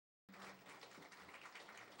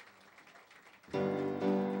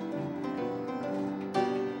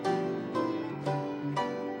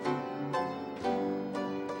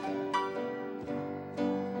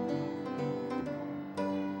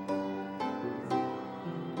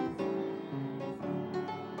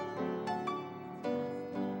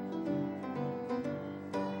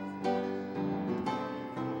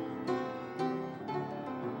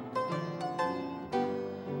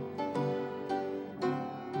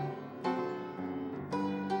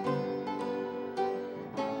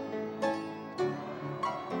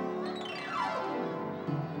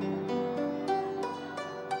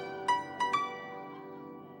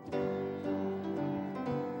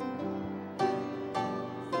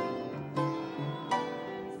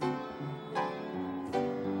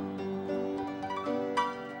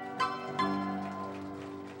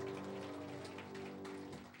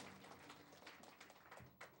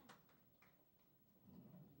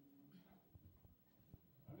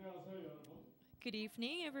Good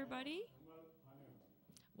evening, everybody.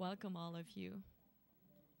 Welcome, all of you.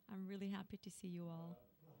 I'm really happy to see you all.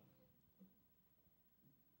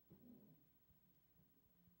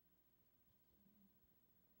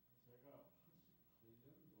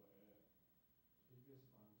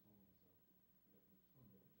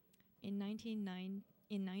 In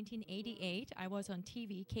 1988, I was on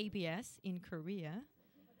TV, KBS, in Korea.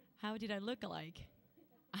 How did I look like?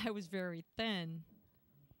 I was very thin.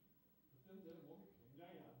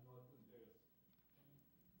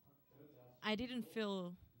 I didn't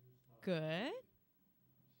feel good.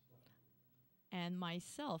 And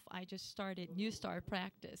myself, I just started Newstart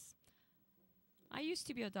practice. I used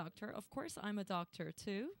to be a doctor. Of course, I'm a doctor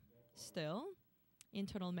too, still.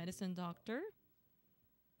 Internal medicine doctor.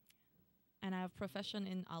 And I have profession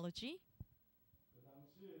in allergy.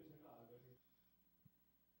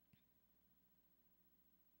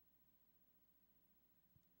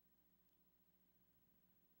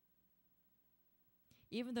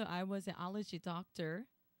 Even though I was an allergy doctor,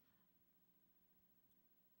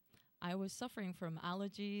 I was suffering from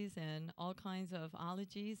allergies and all kinds of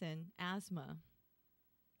allergies and asthma.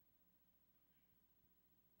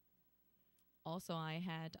 Also, I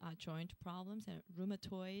had joint problems and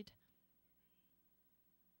rheumatoid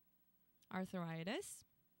arthritis.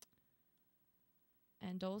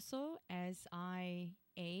 And also, as I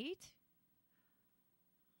ate,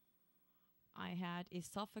 I had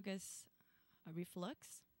esophagus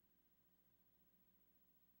reflux.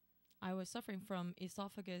 I was suffering from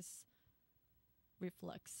esophagus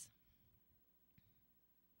reflux.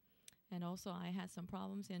 And also, I had some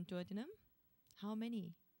problems in duodenum. How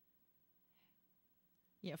many?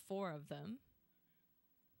 Yeah, 4 of them.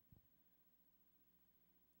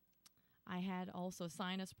 I had also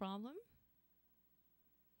sinus problem.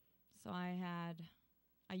 So I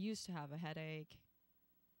used to have a headache.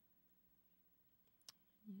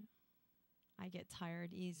 Yeah. I get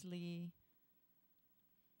tired easily.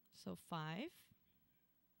 So 5,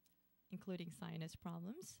 including sinus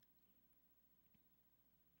problems.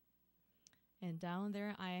 And down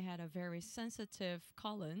there, I had a very sensitive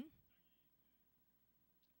colon.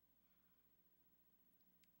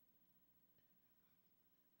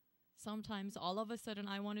 Sometimes all of a sudden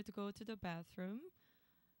I wanted to go to the bathroom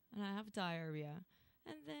and I have diarrhea.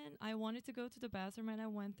 And then I wanted to go to the bathroom and I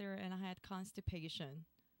went there and I had constipation.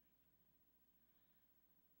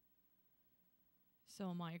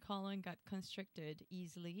 So my colon got constricted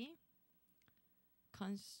easily.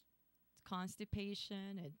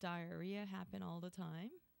 Constipation and diarrhea happen all the time.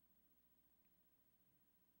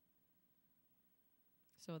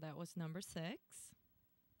 So that was number 6.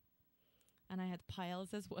 And I had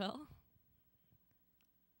piles as well.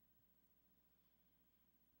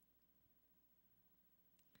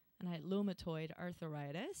 And I had rheumatoid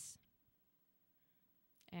arthritis.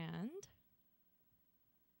 And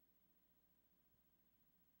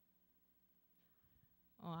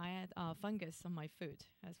I had fungus on my foot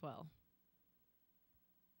as well.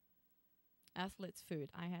 Athlete's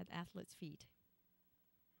foot. I had athlete's feet.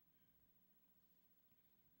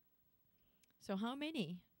 So how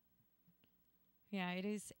many? Yeah, it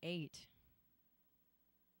is 8.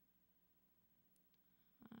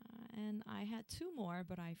 And I had 2 more,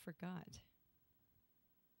 but I forgot.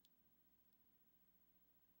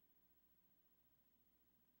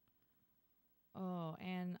 Oh,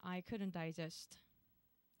 and I couldn't digest.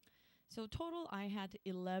 So total, I had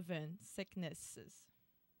 11 sicknesses.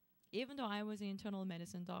 Even though I was an internal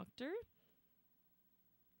medicine doctor,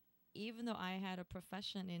 even though I had a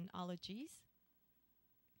profession in allergies,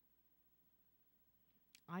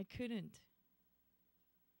 I couldn't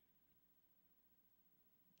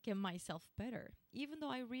get myself better. Even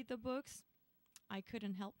though I read the books, I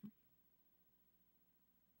couldn't help.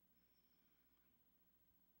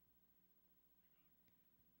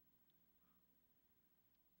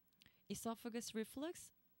 Esophagus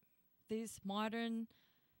reflux, this modern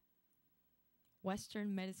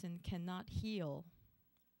Western medicine cannot heal.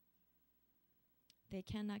 They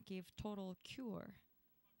cannot give total cure.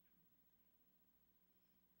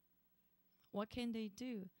 What can they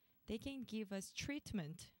do? They can give us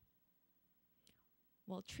treatment.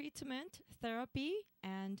 Well, treatment, therapy,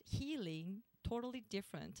 and healing, totally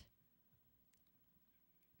different.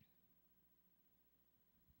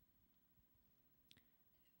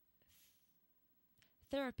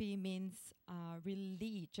 Therapy means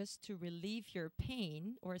just to relieve your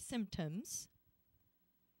pain or symptoms.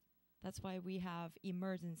 That's why we have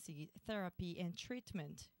emergency therapy and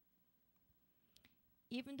treatment.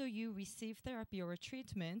 Even though you receive therapy or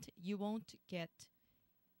treatment, you won't get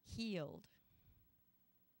healed.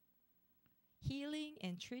 healing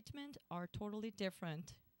and treatment are totally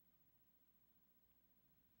different.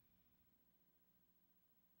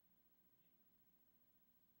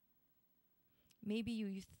 Maybe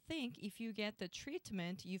you think if you get the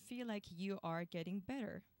treatment, you feel like you are getting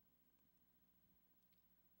better.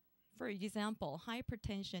 For example,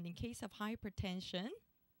 hypertension. In case of hypertension,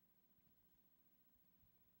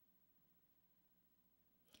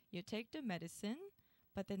 you take the medicine,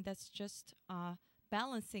 but then that's just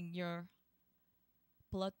balancing your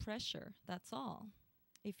blood pressure. That's all.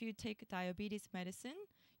 If you take diabetes medicine,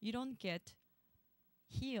 you don't get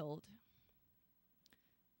healed.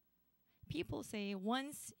 People say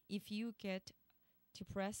once if you get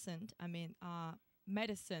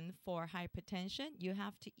medicine for hypertension, you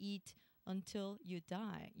have to eat until you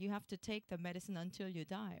die. You have to take the medicine until you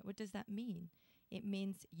die. What does that mean? It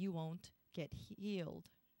means you won't get healed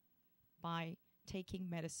by taking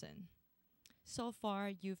medicine. So far,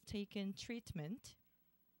 you've taken treatment.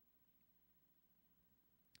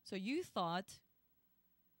 So you thought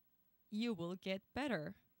you will get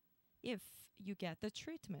better if you get the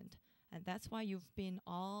treatment. And that's why you've been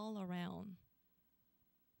all around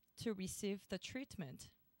to receive the treatment.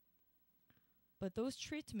 But those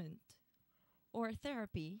treatment or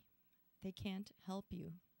therapy, they can't help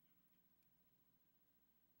you.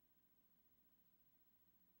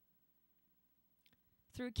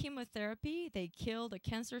 Through chemotherapy, they kill the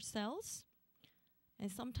cancer cells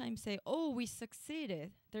and sometimes say, oh, we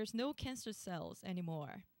succeeded. There's no cancer cells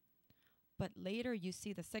anymore. But later you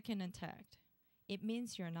see the second attack. It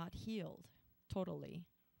means you're not healed totally.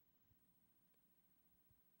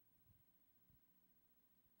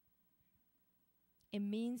 It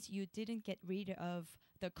means you didn't get rid of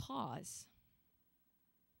the cause,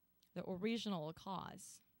 the original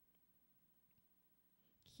cause.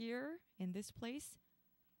 Here, in this place,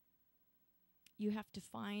 you have to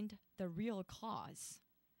find the real cause.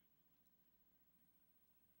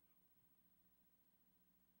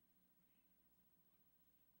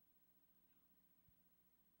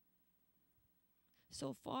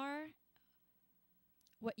 So far,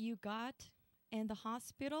 what you got in the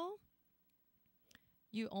hospital,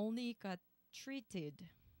 you only got treated.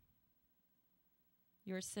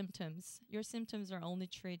 Your symptoms are only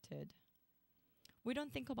treated. We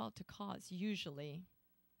don't think about the cause usually.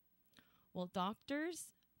 Well, doctors,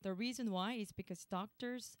 the reason why is because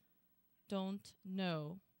doctors don't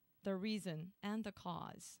know the reason and the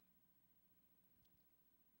cause.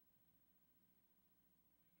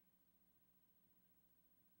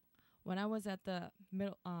 When I was at the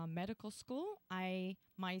medical school, I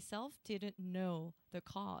myself didn't know the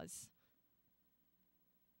cause.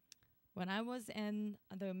 When I was in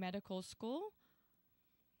the medical school,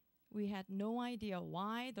 we had no idea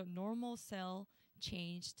why the normal cell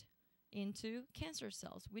changed into cancer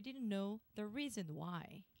cells. We didn't know the reason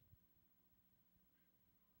why.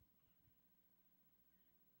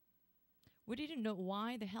 We didn't know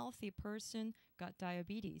why the healthy person got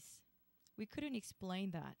diabetes. We couldn't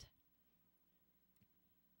explain that.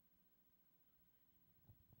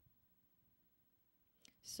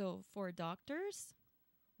 So for doctors,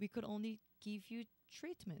 we could only give you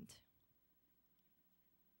treatment.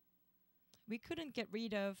 We couldn't get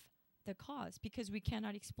rid of the cause because we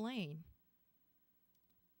cannot explain.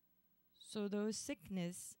 So those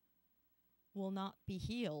sickness will not be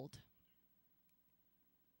healed.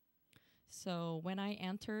 So when I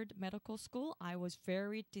entered medical school, I was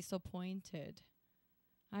very disappointed.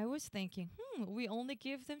 I was thinking, we only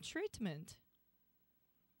give them treatment.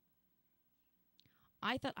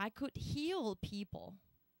 I thought I could heal people.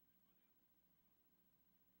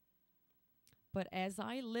 But as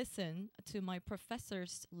I listened to my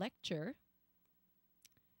professor's lecture,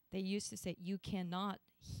 they used to say, you cannot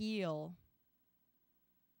heal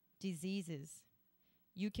diseases.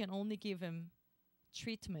 You can only give them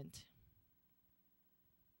treatment.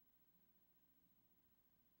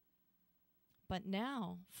 But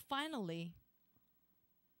now, finally,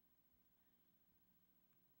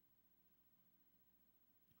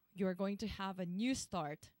 you're going to have a new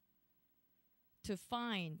start to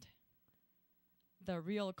find the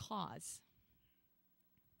real cause.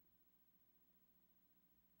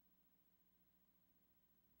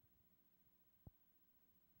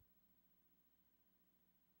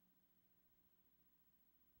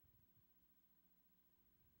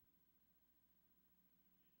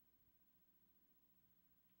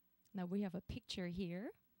 Now we have a picture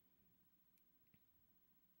here.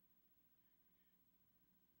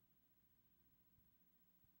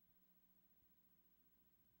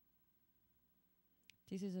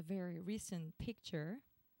 This is a very recent picture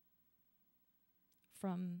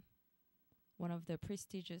from one of the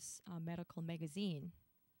prestigious medical magazine.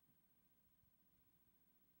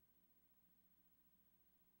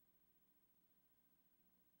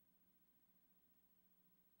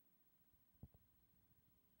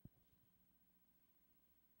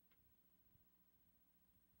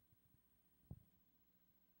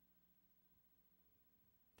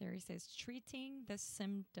 There it says treating the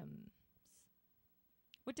symptoms.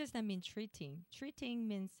 What does that mean, treating? Treating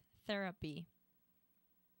means therapy.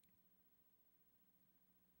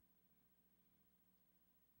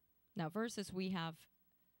 Now, versus we have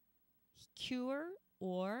cure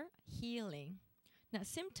or healing. Now,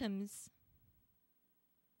 symptoms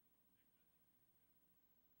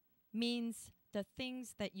means the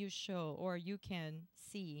things that you show or you can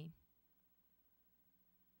see.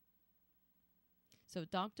 So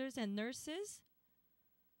doctors and nurses,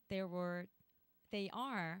 they've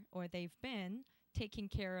been taking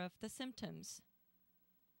care of the symptoms.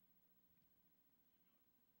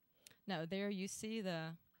 Now there you see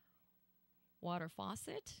the water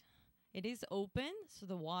faucet. It is open, so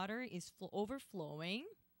the water is overflowing.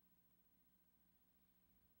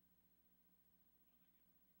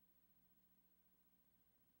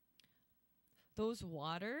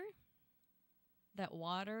 That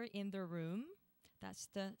water in the room, that's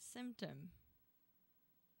the symptom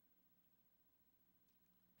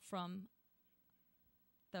from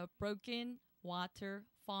the broken water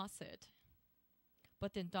faucet.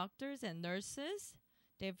 But then doctors and nurses,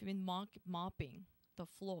 they've been mopping the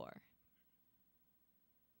floor.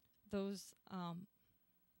 Those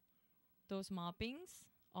moppings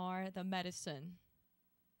are the medicine.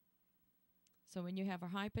 So when you have a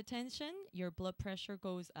hypertension, your blood pressure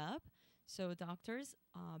goes up. So doctors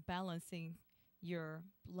balancing your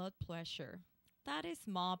blood pressure. That is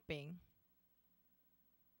mopping.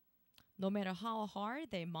 No matter how hard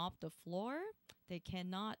they mop the floor, they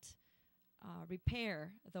cannot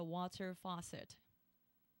repair the water faucet.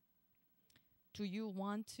 Do you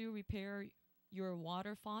want to repair your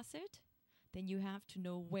water faucet? Then you have to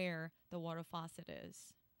know where the water faucet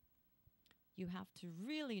is. You have to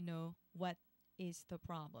really know what is the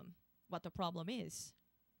problem, what the problem is.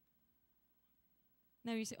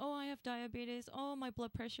 Now you say, oh, I have diabetes. Oh, my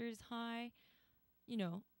blood pressure is high. You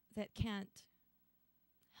know, that can't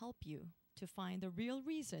help you to find the real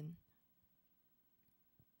reason.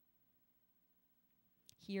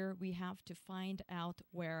 Here we have to find out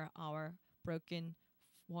where our broken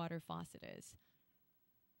water faucet is.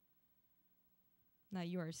 Now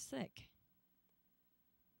you are sick.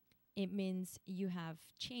 It means you have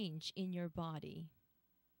change in your body.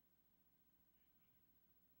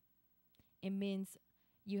 It means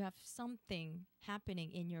you have something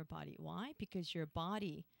happening in your body. Why? Because your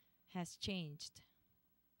body has changed.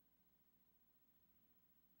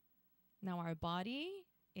 Now our body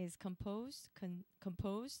is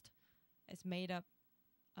is made up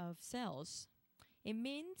of cells. It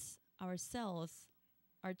means our cells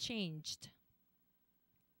are changed.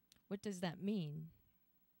 What does that mean?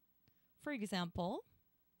 For example,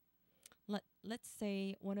 let's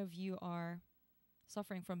say one of you are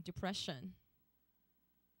suffering from depression.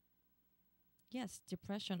 Yes,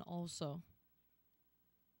 depression also.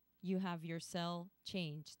 You have your cell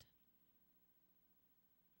changed.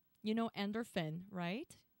 You know endorphin,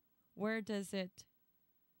 right? Where is it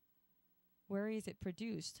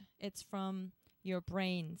produced? It's from your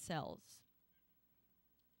brain cells.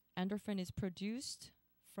 Endorphin is produced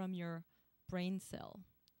from your brain cell.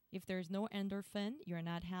 If there's no endorphin, you're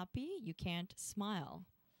not happy, you can't smile.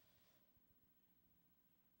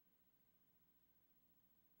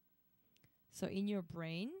 So in your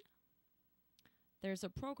brain, there's a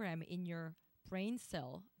program in your brain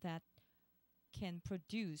cell that can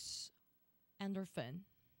produce endorphin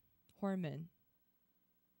hormone.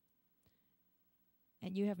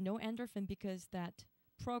 And you have no endorphin because that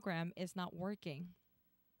program is not working.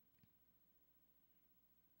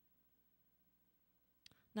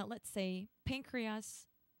 Now let's say pancreas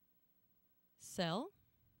cell,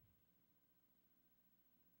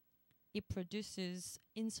 it produces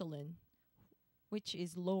insulin, which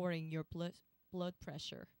is lowering your blood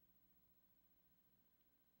pressure.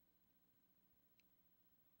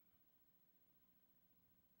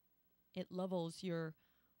 It levels your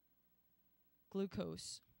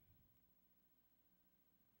glucose.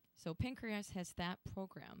 So pancreas has that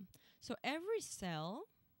program. So every cell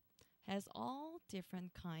has all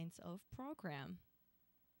different kinds of program.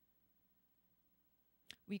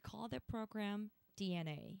 We call the program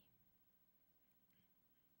DNA.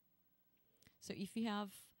 So if you have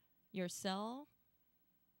your cell,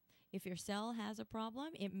 if your cell has a problem,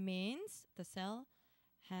 it means the cell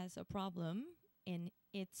has a problem in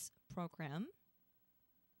its program.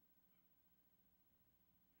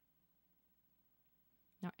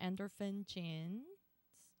 Now, endorphin genes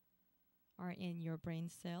are in your brain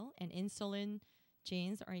cell, and insulin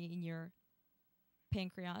genes are in your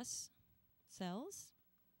pancreas cells.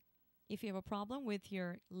 If you have a problem with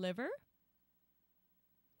your liver,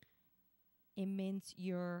 it means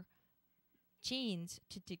your genes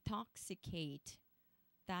to detoxicate,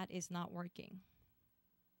 that is not working.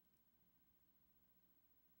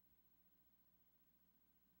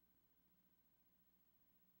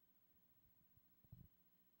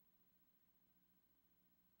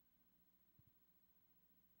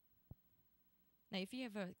 Now, if you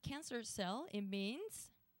have a cancer cell, it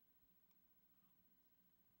means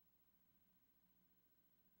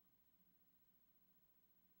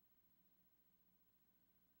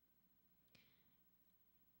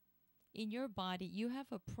in your body, you have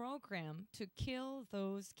a program to kill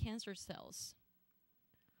those cancer cells.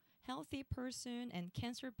 Healthy person and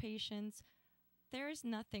cancer patients, there is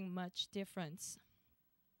nothing much difference.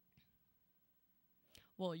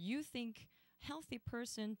 Well, you think healthy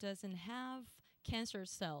person doesn't have cancer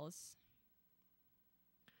cells.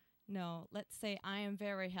 No, let's say I am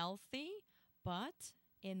very healthy, but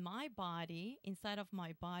in my body, inside of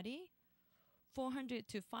my body, 400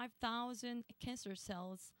 to 5,000 cancer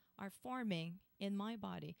cells are forming in my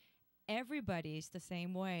body. Everybody is the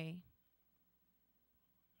same way.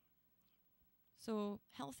 So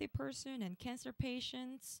healthy person and cancer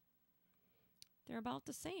patients, they're about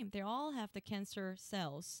the same. They all have the cancer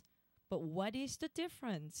cells. But what is the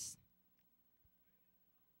difference?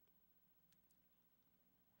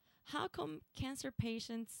 How come cancer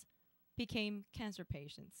patients became cancer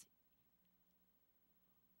patients?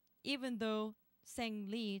 Even though Sang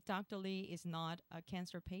Lee, Dr. Lee, is not a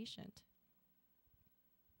cancer patient.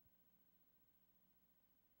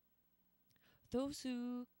 Those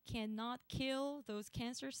who cannot kill those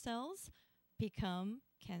cancer cells become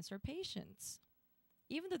cancer patients.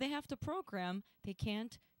 Even though they have the program, they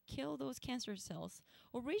can't kill those cancer cells.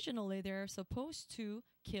 Originally, they're supposed to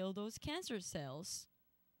kill those cancer cells.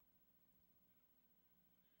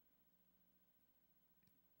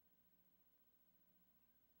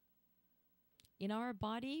 In our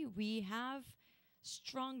body, we have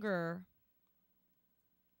stronger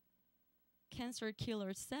cancer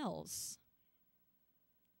killer cells.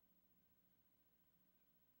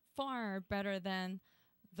 Far better than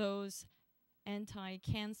those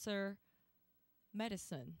anti-cancer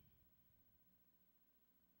medicine.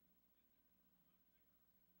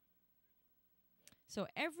 So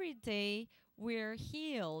every day we're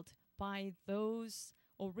healed by those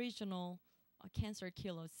original cancer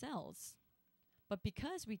killer cells. But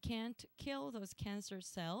because we can't kill those cancer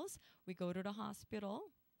cells, we go to the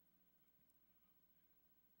hospital.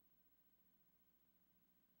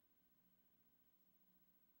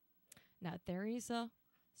 Now, there is a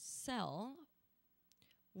cell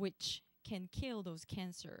which can kill those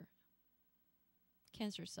cancer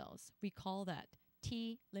cells. We call that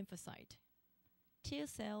T lymphocyte. T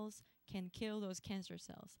cells can kill those cancer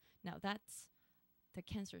cells. Now, that's the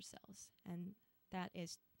cancer cells, and that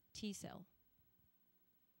is T cell.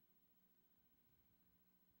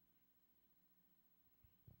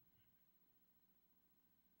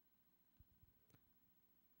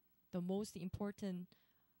 The most important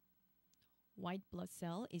white blood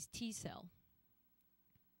cell is T cell.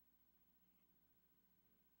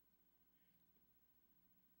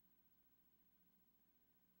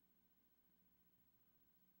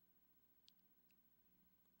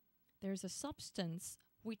 There's a substance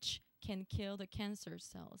which can kill the cancer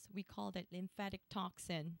cells. We call that lymphatic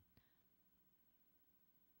toxin.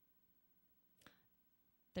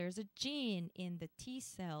 There's a gene in the T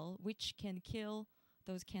cell which can kill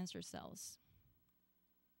those cancer cells.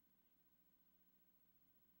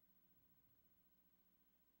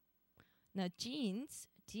 Now, genes,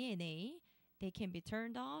 DNA, they can be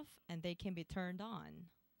turned off and they can be turned on.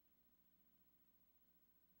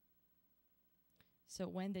 So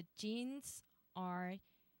when the genes are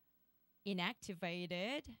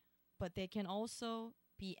inactivated, but they can also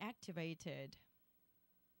be activated.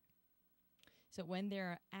 So when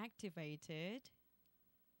they're activated,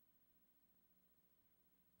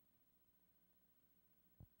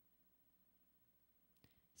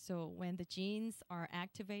 so when the genes are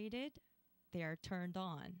activated, they are turned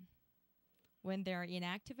on. When they're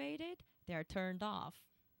inactivated, they are turned off.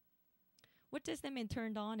 What does that mean,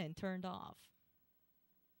 turned on and turned off?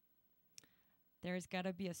 There's got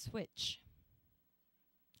to be a switch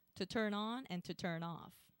to turn on and to turn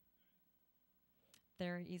off.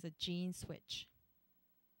 There is a gene switch.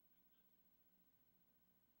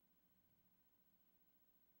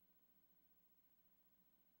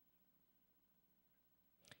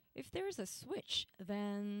 If there's a switch,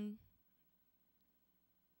 then,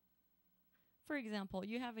 for example,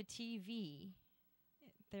 you have a TV.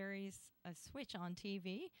 There is a switch on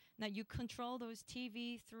TV. Now you control those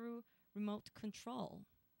TV through remote control.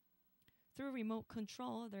 Through remote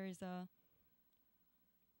control, there is a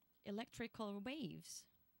electrical waves.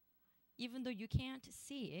 Even though you can't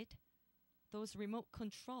see it, those remote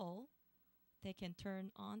control, they can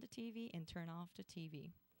turn on the TV and turn off the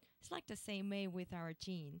TV. It's like the same way with our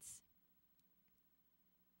genes.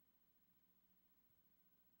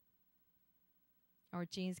 Our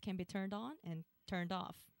genes can be turned on and turned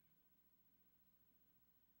off.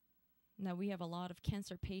 Now we have a lot of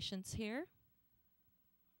cancer patients here.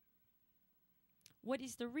 What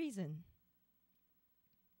is the reason?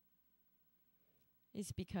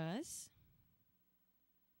 It's because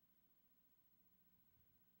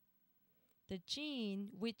the gene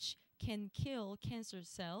which can kill cancer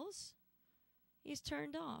cells is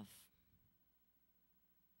turned off.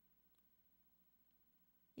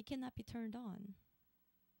 It cannot be turned on.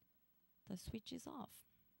 The switch is off.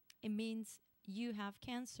 It means you have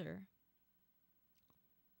cancer.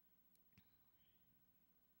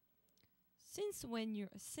 Since when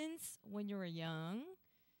you're young,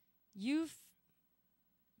 you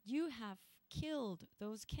have killed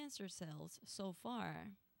those cancer cells so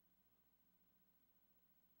far.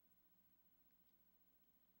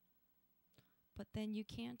 But then you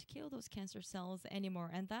can't kill those cancer cells anymore,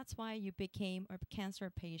 and that's why you became a cancer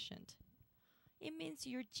patient. It means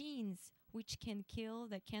your genes, which can kill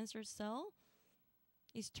the cancer cell,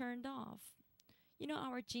 is turned off. You know,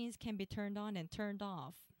 our genes can be turned on and turned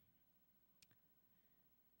off.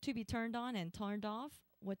 To be turned on and turned off,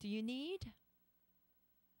 what do you need?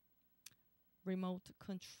 Remote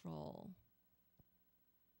control.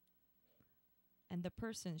 And the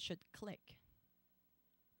person should click.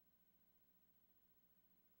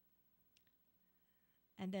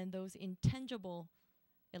 And then those intangible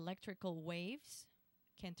electrical waves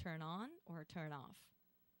can turn on or turn off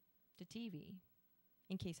the TV,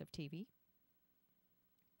 in case of TV.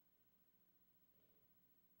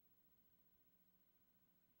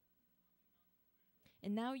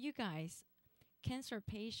 And now you guys, cancer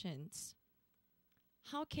patients,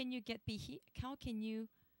 how can you get be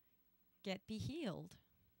healed?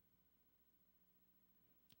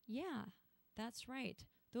 Yeah, that's right.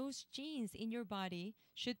 Those genes in your body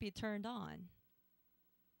should be turned on.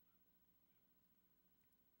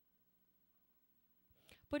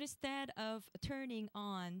 But instead of turning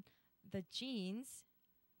on the genes,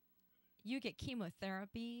 you get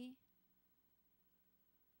chemotherapy.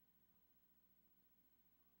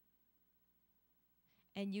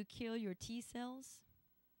 And you kill your T cells.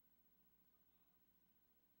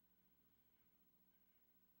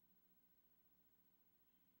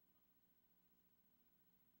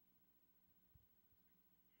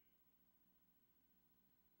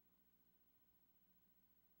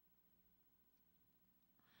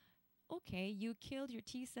 Okay, you killed your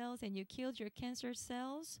T cells and you killed your cancer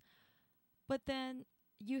cells, but then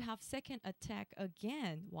you have second attack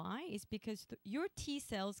again. Why? It's because your T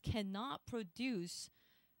cells cannot produce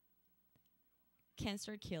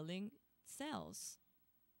cancer killing cells,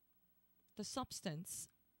 the substance.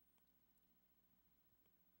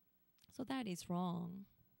 So that is wrong.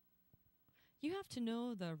 You have to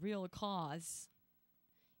know the real cause.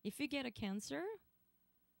 If you get a cancer,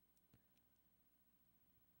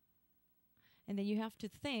 and then you have to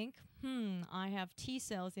think, I have T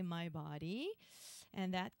cells in my body,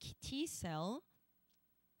 and that T cell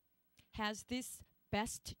has this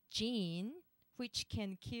best gene which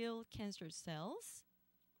can kill cancer cells.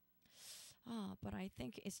 But I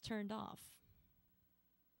think it's turned off.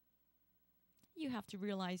 You have to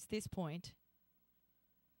realize this point.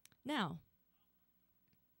 Now,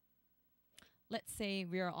 let's say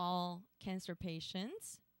we are all cancer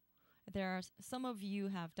patients. There are some of you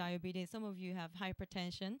have diabetes, some of you have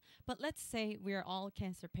hypertension, but let's say we are all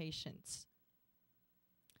cancer patients.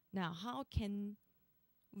 Now, how can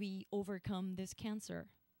we overcome this cancer?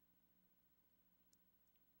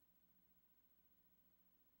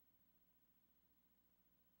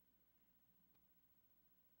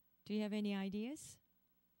 Do you have any ideas?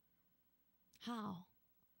 How?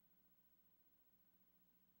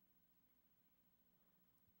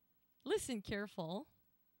 Listen careful.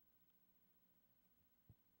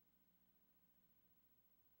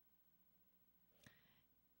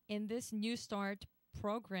 In this Newstart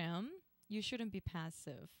program, you shouldn't be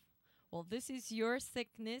passive. Well, this is your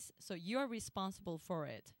sickness, so you're responsible for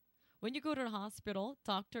it. When you go to the hospital,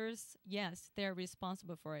 doctors, yes, they're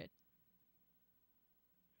responsible for it.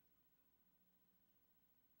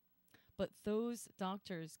 But those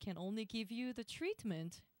doctors can only give you the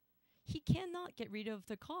treatment. He cannot get rid of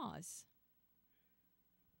the cause.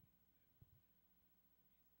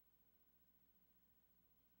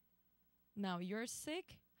 Now you're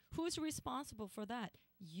sick. Who's responsible for that?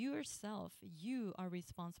 Yourself. You are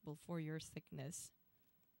responsible for your sickness.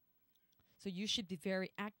 So you should be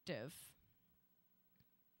very active.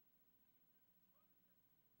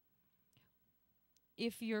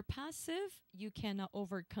 If you're passive, you cannot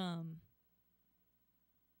overcome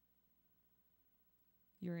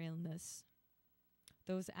your illness.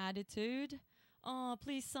 Those attitude, oh,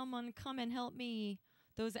 please someone come and help me.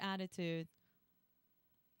 Those attitude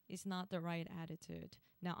is not the right attitude.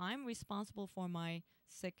 Now I'm responsible for my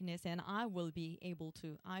sickness and I will be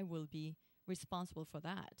responsible for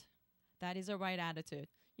that. That is a right attitude.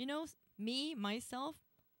 You know, me, myself,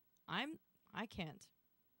 I can't.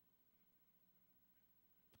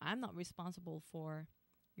 I'm not responsible for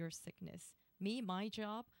your sickness. Me, my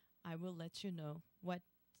job, I will let you know what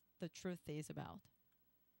the truth is about.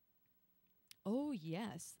 Oh,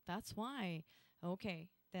 yes, that's why. Okay,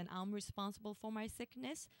 then I'm responsible for my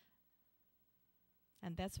sickness.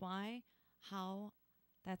 And that's how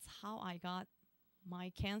I got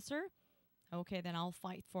my cancer. Okay, then I'll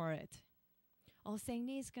fight for it. Oh, Sang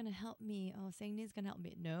Ni is going to help me. Oh, Sang Ni is going to help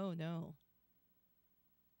me. No, no.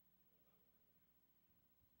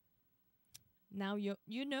 Now you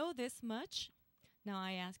know this much. Now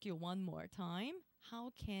I ask you one more time.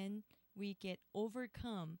 How can we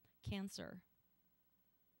overcome cancer?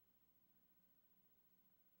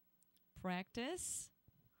 Practice.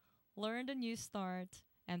 Learn the Newstart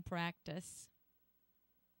and practice.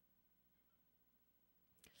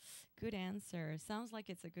 Good answer. Sounds like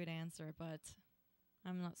it's a good answer, but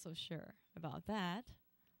I'm not so sure about that.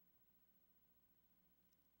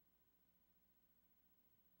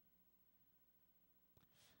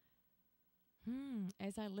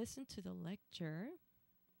 As I listen to the lecture,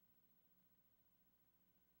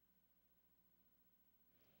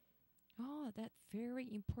 oh, that very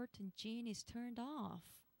important gene is turned off,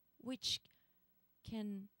 which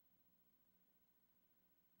can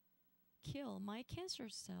kill my cancer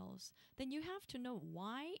cells. Then you have to know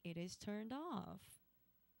why it is turned off.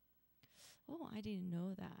 Oh, I didn't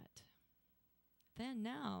know that. Then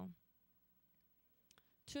now,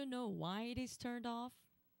 to know why it is turned off,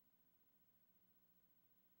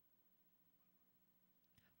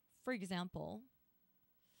 for example,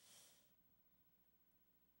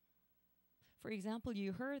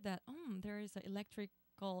 you heard that there is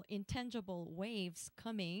electrical intangible waves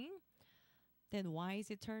coming. Then why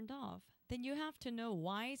is it turned off? Then you have to know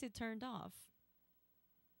why is it turned off.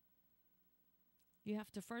 You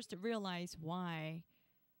have to first realize why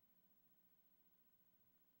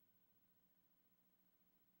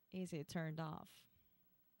is it turned off.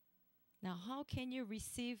 Now, how can you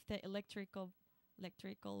receive the electrical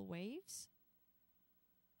waves?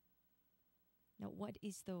 Now, what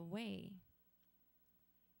is the way?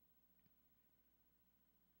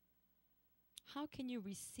 How can you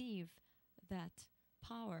receive that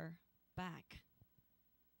power back?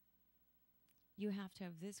 You have to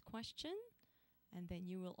have this question, and then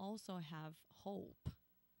you will also have hope.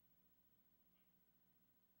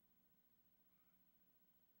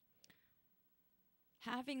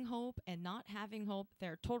 Having hope and not having hope,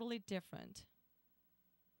 they're totally different.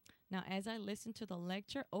 Now, as I listen to the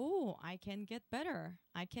lecture, oh, I can get better.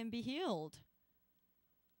 I can be healed.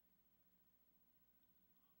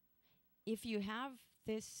 If you have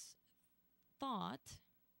this thought,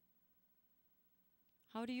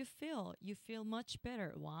 how do you feel? You feel much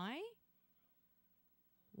better. Why?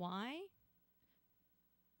 Why?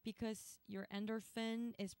 Because your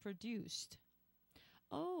endorphin is produced.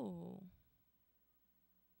 Oh.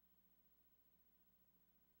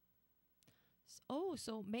 Oh,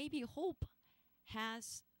 so maybe hope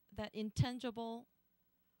has that intangible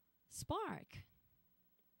spark.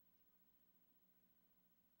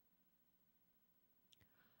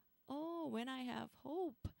 Oh, when I have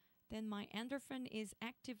hope, then my endorphin is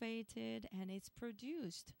activated and it's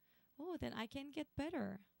produced. Oh, then I can get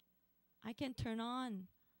better. I can turn on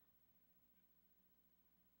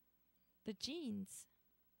the genes.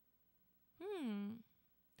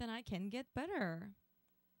 Then I can get better.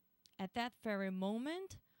 At that very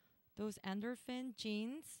moment, those endorphin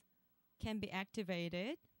genes can be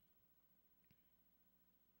activated.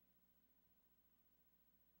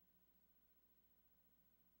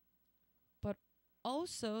 But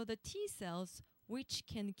also the T cells, which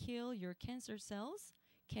can kill your cancer cells,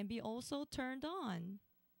 can be also turned on.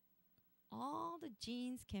 All the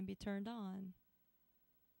genes can be turned on.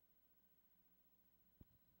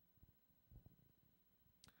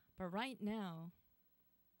 But right now,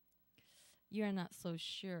 you're not so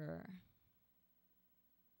sure.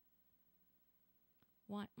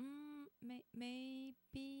 Why? Maybe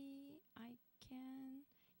I can.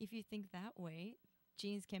 If you think that way,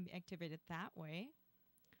 genes can be activated that way.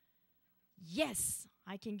 Yes,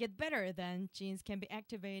 I can get better. Then genes can be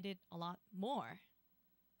activated a lot more.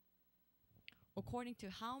 According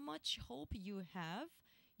to how much hope you have,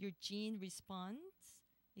 your gene response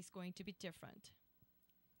is going to be different.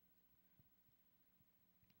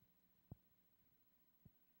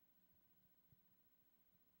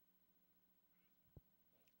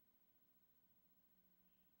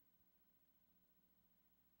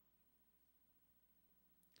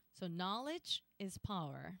 So knowledge is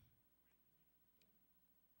power.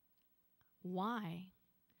 Why?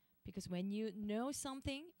 Because when you know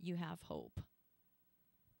something, you have hope.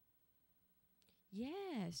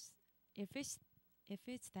 Yes, if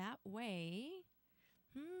it's that way,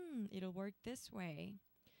 it'll work this way.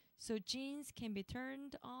 So genes can be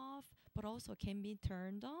turned off, but also can be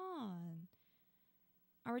turned on.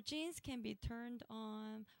 Our genes can be turned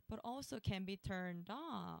on, but also can be turned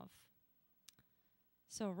off.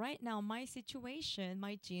 So right now, my situation,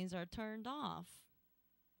 my genes are turned off.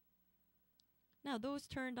 Now, those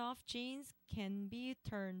turned off genes can be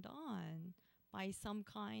turned on by some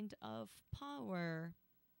kind of power.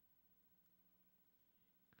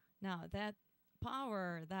 Now, that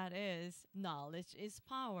power, that is, knowledge is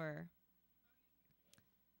power.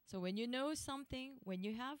 So when you know something, when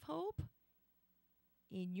you have hope,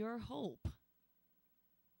 in your hope,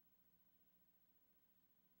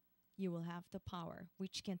 you will have the power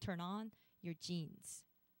which can turn on your genes.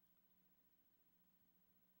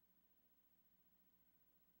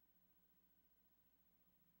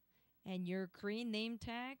 And your green name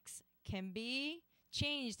tags can be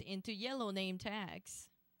changed into yellow name tags,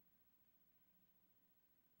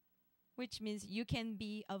 which means you can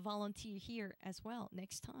be a volunteer here as well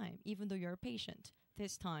next time, even though you're a patient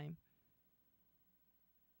this time.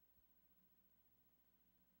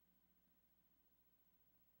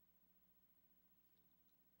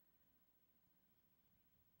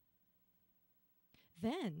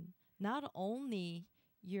 Then, not only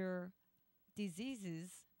your diseases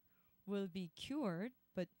will be cured,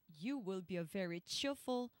 but you will be a very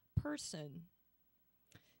cheerful person.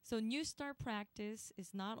 So Newstart practice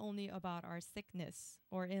is not only about our sickness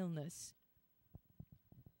or illness.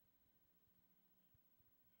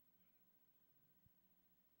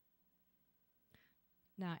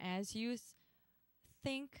 Now, as you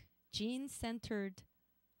think gene-centered,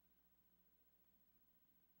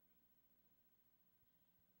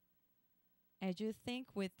 as you think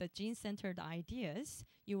with the gene-centered ideas,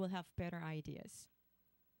 you will have better ideas.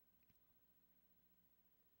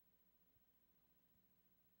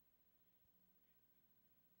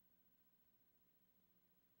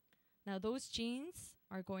 Now, those genes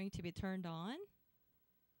are going to be turned on.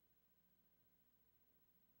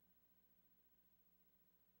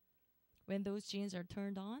 When those genes are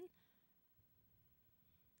turned on,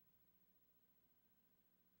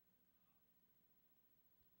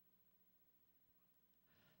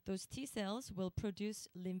 those T cells will produce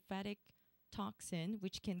lymphatic toxin,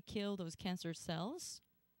 which can kill those cancer cells.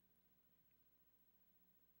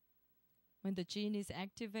 When the gene is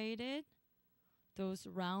activated, those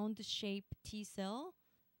round-shaped T cell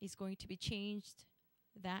is going to be changed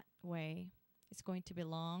that way. It's going to be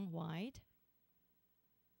long, wide.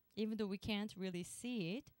 Even though we can't really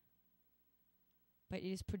see it, but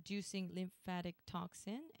it is producing lymphatic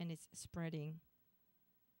toxin and it's spreading.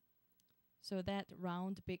 So that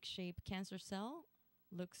round, big-shaped cancer cell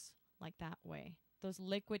looks like that way. Those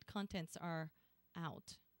liquid contents are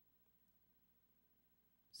out.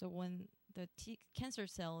 So when the cancer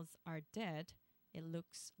cells are dead, it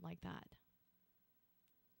looks like that.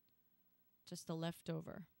 Just the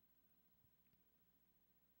leftover.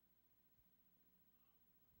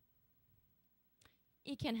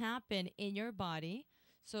 It can happen in your body.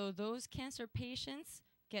 So those cancer patients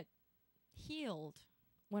get healed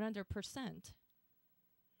 100%.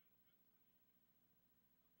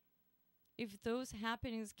 If those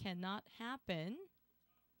happenings cannot happen,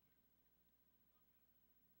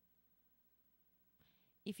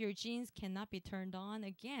 if your genes cannot be turned on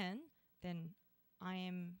again, then I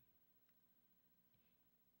am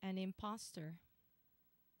an imposter.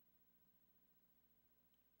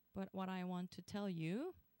 But what I want to tell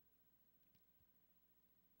you,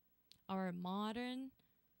 our modern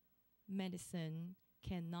medicine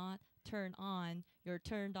cannot turn on your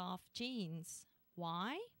turned off genes.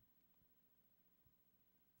 Why?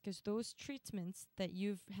 Because those treatments that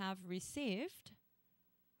you have received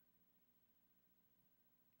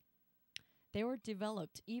They were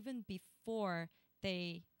developed even before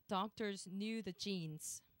doctors knew the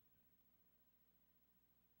genes.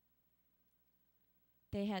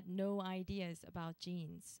 They had no ideas about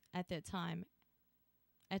genes at the time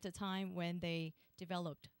when they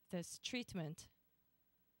developed this treatment.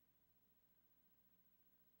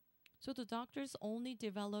 So the doctors only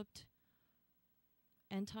developed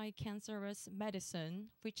anti-cancerous medicine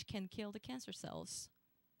which can kill the cancer cells.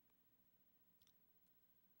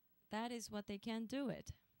 That is what they can do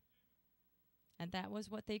it. And that was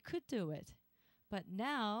what they could do it. But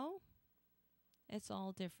now, it's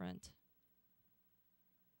all different.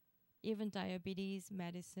 Even diabetes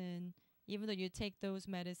medicine, even though you take those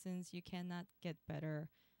medicines, you cannot get better.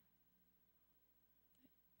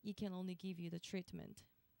 It can only give you the treatment.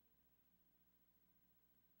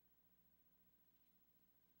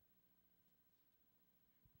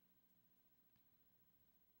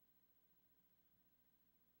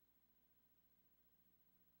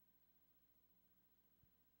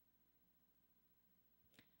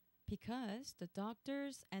 Because the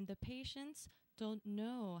doctors and the patients don't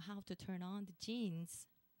know how to turn on the genes.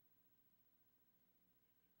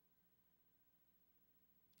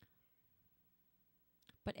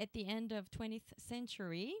 But at the end of 20th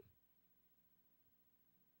century,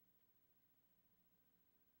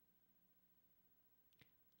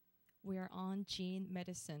 we are on gene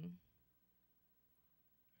medicine.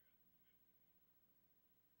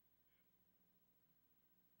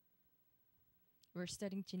 We're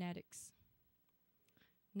studying genetics.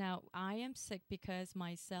 Now, I am sick because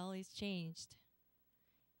my cell is changed.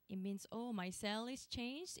 It means, oh, my cell is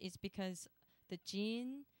changed. It's because the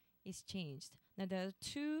gene is changed. Now, there are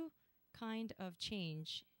two kinds of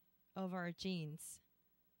change of our genes.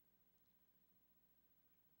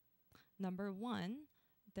 Number one,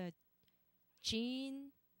 the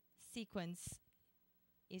gene sequence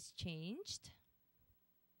is changed.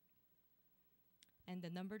 And the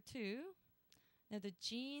number two, now the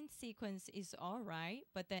gene sequence is all right,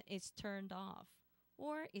 but then it's turned off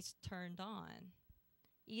or it's turned on.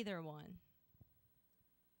 Either one.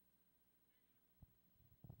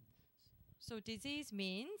 So disease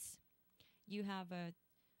means you have a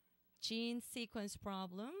gene sequence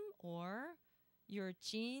problem or your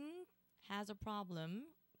gene has a problem,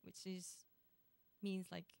 which means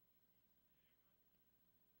like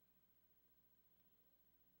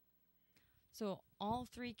so all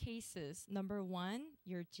three cases. Number one,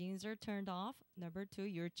 your genes are turned off. Number two,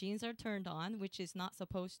 your genes are turned on, which is not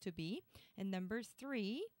supposed to be. And number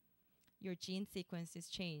three, your gene sequence is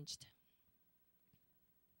changed.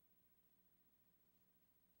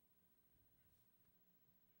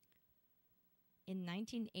 In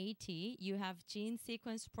 1980, you have gene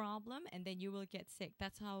sequence problem and then you will get sick.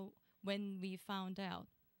 That's when we found out.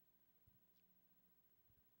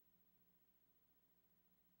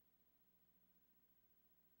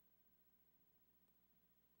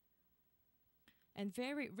 And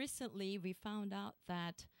very recently, we found out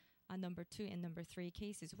that number two and number three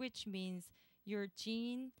cases, which means your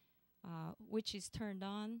gene, which is turned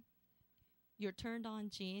on, your turned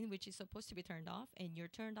on gene, which is supposed to be turned off, and your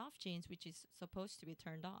turned off genes, which is supposed to be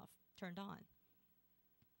turned on.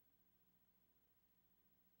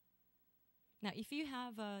 Now, if you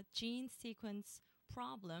have a gene sequence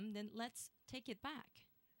problem, then let's take it back.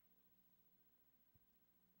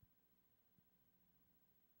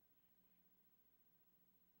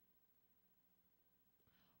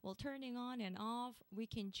 Well, turning on and off, we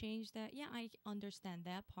can change that. Yeah, I understand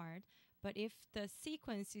that part. But if the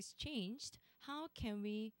sequence is changed, how can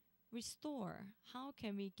we restore? How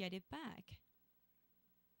can we get it back?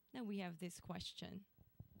 Now we have this question.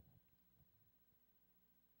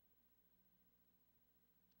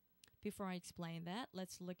 Before I explain that,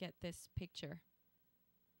 let's look at this picture.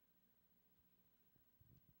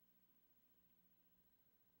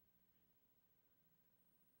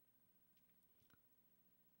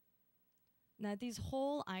 Now, these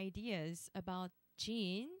whole ideas about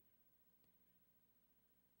gene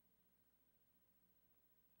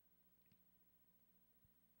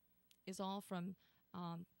is all from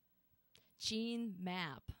Gene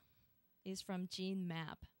Map. Is from Gene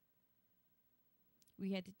Map.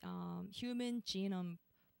 We had Human Genome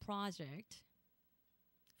Project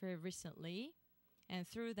very recently, and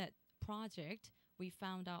through that project, we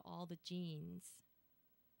found out all the genes.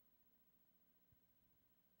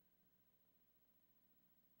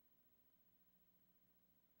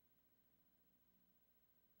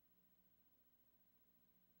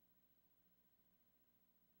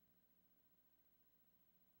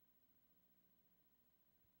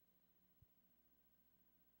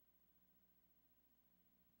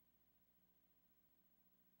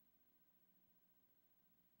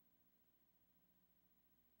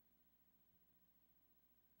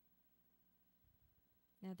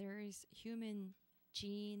 Now there is human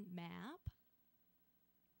gene map.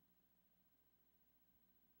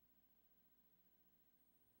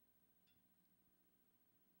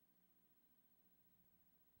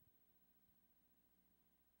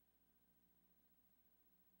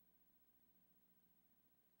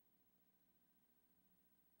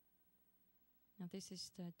 Now this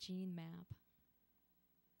is the gene map.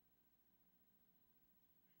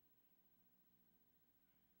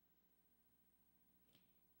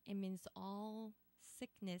 It means all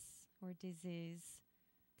sickness or diseases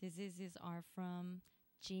are from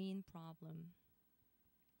gene problem.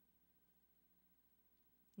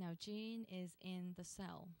 Now gene is in the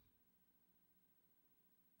cell.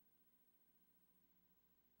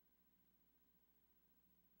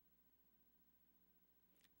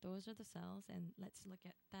 Those are the cells, and let's look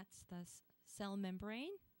at, that's the cell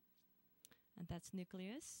membrane, and that's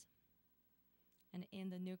nucleus. And in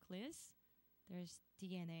the nucleus, there's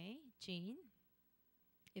DNA, gene.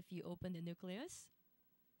 If you open the nucleus,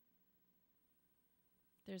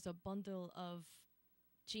 there's a bundle of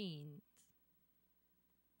genes.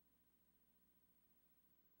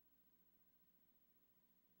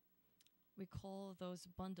 We call those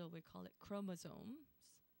bundle, we call it chromosomes.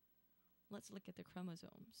 Let's look at the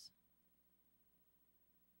chromosomes.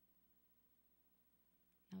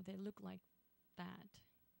 Now they look like that.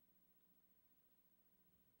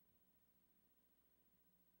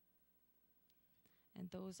 And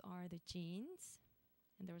those are the genes.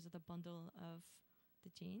 And those are the bundle of the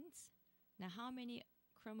genes. Now how many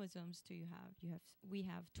chromosomes do you have? We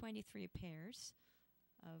have 23 pairs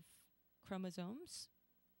of chromosomes.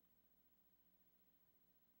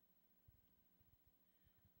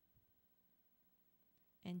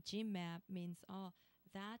 And gene map means, oh,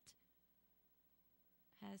 that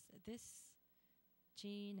has this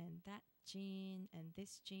gene and that gene and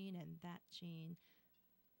this gene and that gene.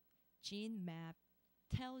 Gene map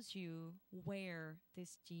tells you where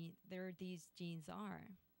these genes are.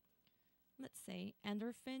 Let's say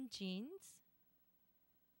endorphin genes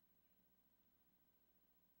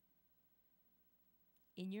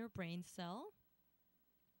in your brain cell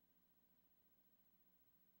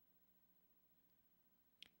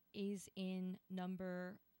is in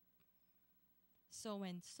number so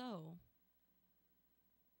and so.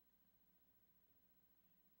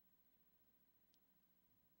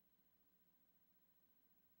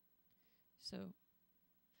 So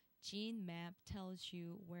gene map tells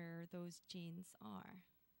you where those genes are.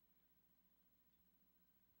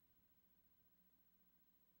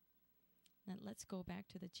 Now let's go back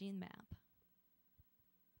to the gene map.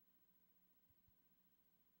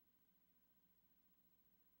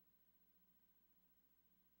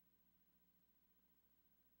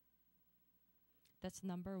 That's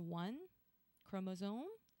number 1 chromosome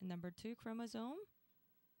and number 2 chromosome.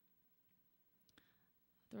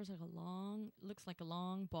 There's like a long, looks like a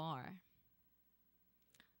long bar.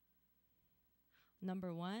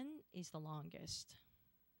 Number 1 is the longest.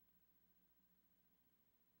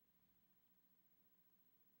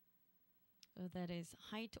 So that is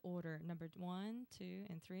height order. Number 1, 2,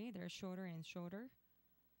 and 3. They're shorter and shorter.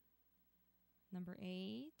 Number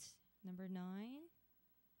 8, number 9.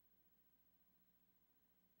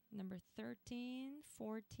 Number 13,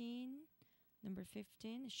 14, number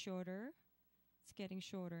 15, shorter. It's getting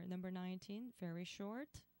shorter. Number 19, very short.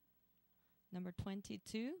 Number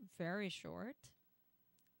 22, very short.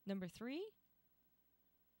 Number 3,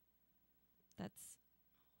 that's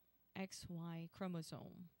XY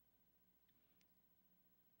chromosome.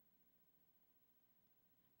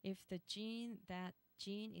 If that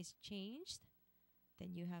gene is changed,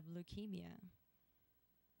 then you have leukemia.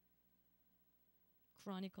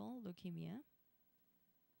 Chronic leukemia.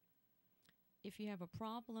 If you have a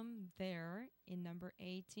problem there in number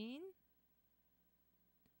 18,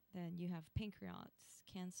 then you have pancreas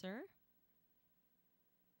cancer.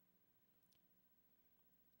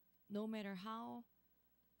 No matter how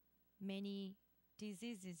many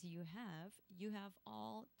diseases you have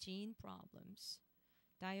all gene problems.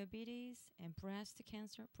 Diabetes and breast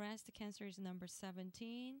cancer. Breast cancer is number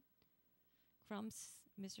 17.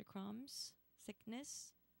 Mr. Crumb's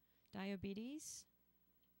sickness, diabetes,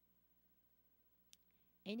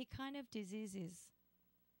 any kind of diseases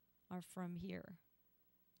are from here.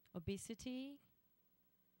 Obesity,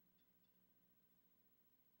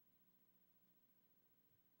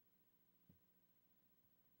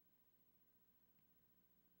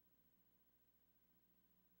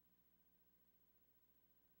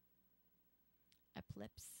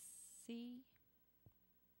 epilepsy,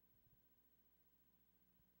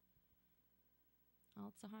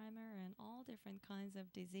 Alzheimer, and all different kinds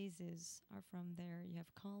of diseases are from there. You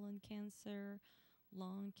have colon cancer,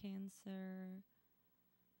 lung cancer,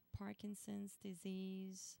 Parkinson's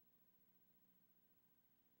disease.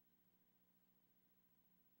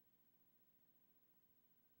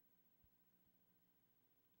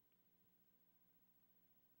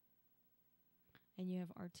 And you have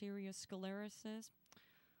arteriosclerosis.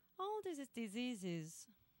 All these diseases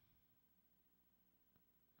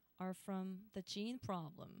are from the gene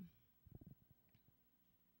problem.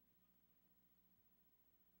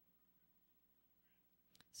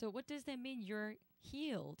 So what does that mean? You're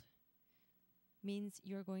healed. Means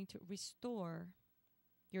you're going to restore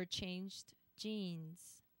your changed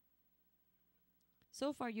genes.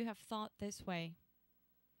 So far you have thought this way.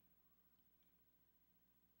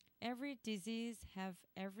 Every disease have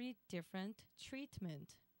every different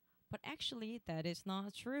treatment. But actually that is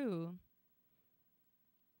not true.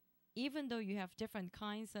 Even though you have different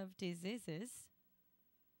kinds of diseases,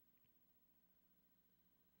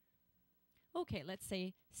 okay, let's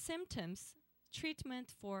say symptoms, treatment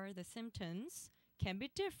for the symptoms can be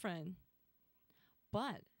different.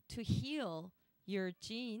 But to heal your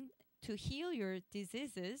to heal your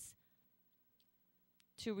diseases,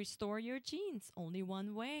 to restore your genes, only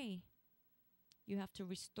one way. You have to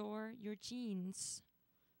restore your genes.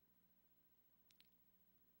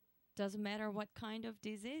 Doesn't matter what kind of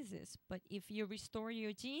diseases, but if you restore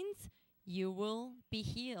your genes, you will be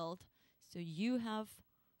healed. So you have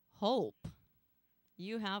hope.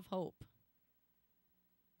 You have hope.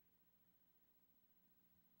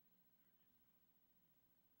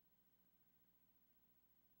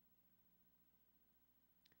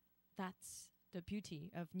 That's the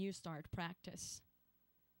beauty of Newstart practice.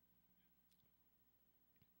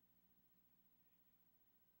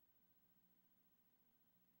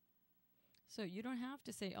 So you don't have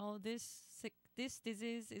to say, oh, this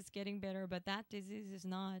disease is getting better, but that disease is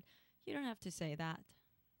not. You don't have to say that.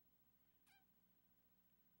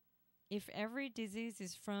 If every disease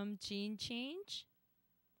is from gene change,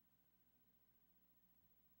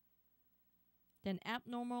 then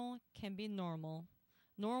abnormal can be normal.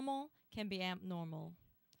 Normal can be abnormal.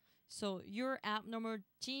 So your abnormal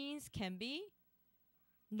genes can be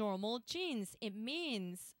normal genes. It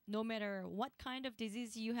means no matter what kind of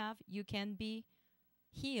disease you have, you can be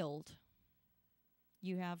healed.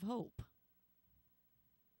 You have hope.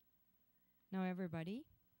 Now everybody,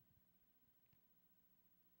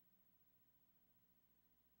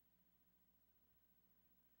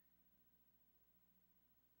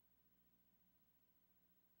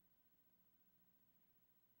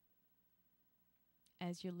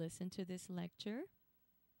 as you listen to this lecture,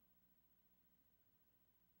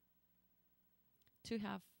 to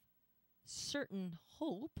have certain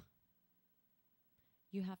hope,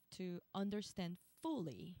 you have to understand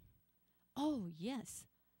fully. Oh, yes,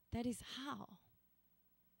 that is how.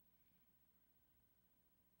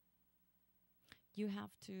 You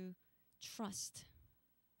have to trust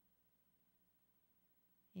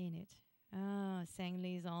in it. Oh, Sang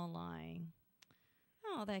Lee's online.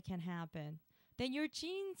 Oh, that can happen. Then your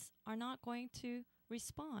genes are not going to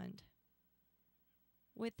respond.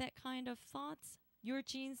 With that kind of thoughts, your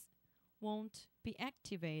genes won't be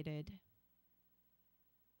activated.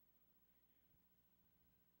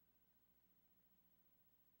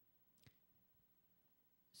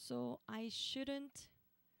 So I shouldn't.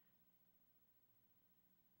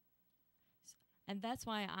 And that's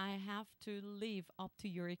why I have to live up to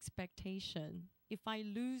your expectation. If I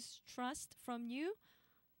lose trust from you,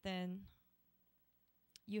 then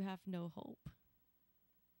you have no hope.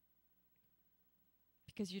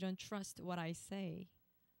 Because you don't trust what I say.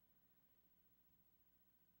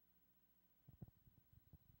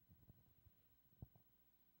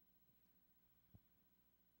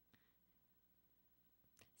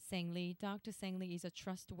 Sang Lee, Dr. Sang Lee is a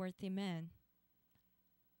trustworthy man.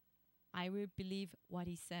 I will believe what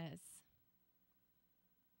he says.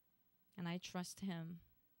 And I trust him.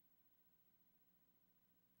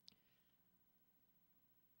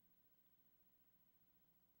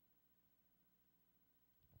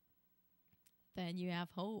 Then you have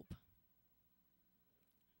hope.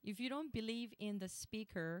 If you don't believe in the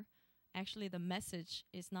speaker, actually the message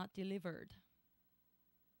is not delivered.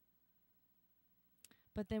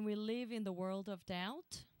 But then we live in the world of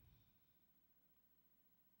doubt.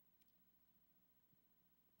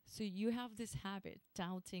 So you have this habit,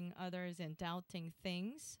 doubting others and doubting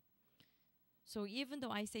things. So even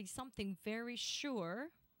though I say something very sure,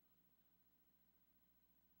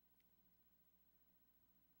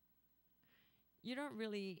 you don't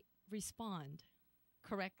really respond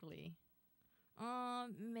correctly.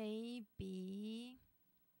 Maybe.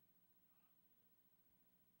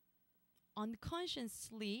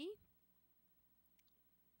 unconsciously,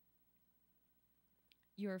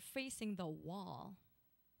 you're facing the wall,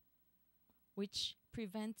 which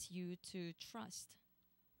prevents you to trust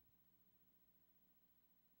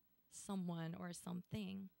someone or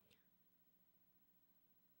something.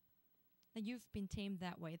 That you've been tamed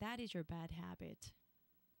that way. That is your bad habit.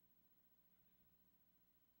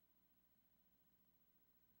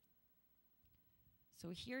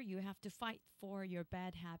 So here you have to fight for your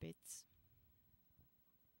bad habits.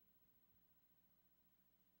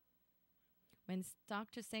 When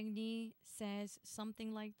Dr. Sang says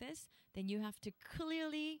something like this, then you have to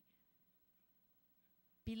clearly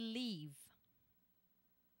believe.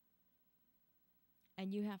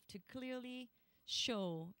 And you have to clearly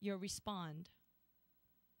show your respond.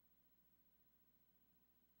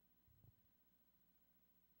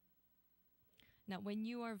 Now, when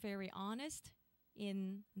you are very honest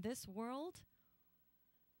in this world,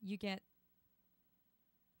 you can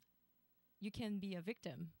be a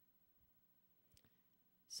victim.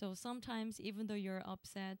 So sometimes, even though you're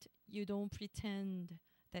upset, you don't pretend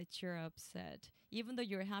that you're upset. Even though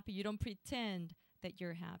you're happy, you don't pretend that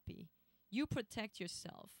you're happy. You protect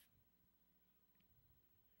yourself.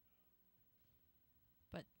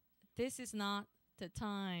 But this is not the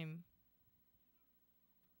time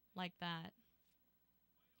like that.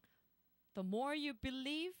 The more you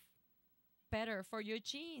believe, better for your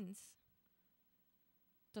genes.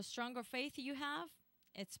 The stronger faith you have,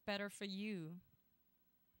 it's better for you.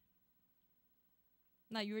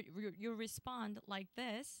 Now you respond like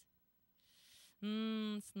this.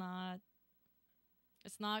 It's not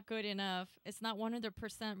good enough. It's not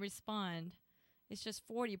 100% respond. It's just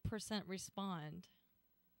 40% respond.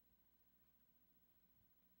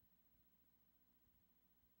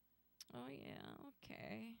 Oh yeah,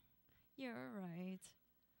 okay. You're right.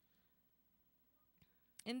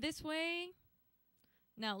 In this way,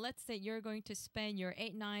 now let's say you're going to spend your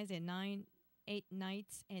 8 nights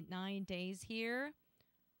and 9 days here.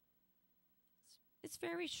 It's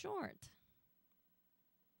very short.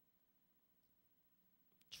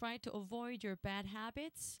 Try to avoid your bad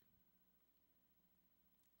habits,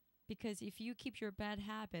 because if you keep your bad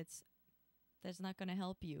habits, that's not going to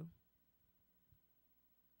help you.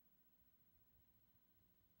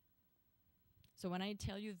 So when I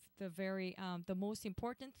tell you the most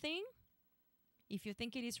important thing, if you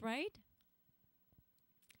think it is right,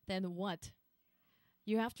 then what?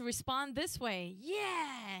 You have to respond this way.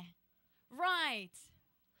 Yeah, right.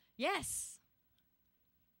 Yes.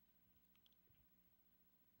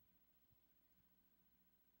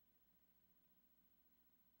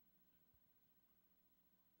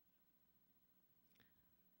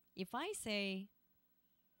 If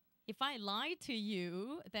I lie to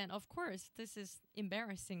you, then of course this is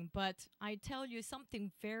embarrassing, but I tell you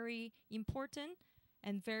something very important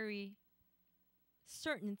and very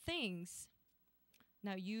certain things.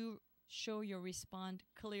 Now you show your response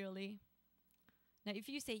clearly. Now if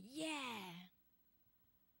you say, yeah,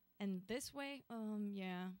 and this way,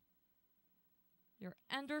 yeah, your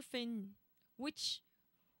endorphin, which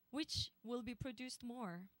will be produced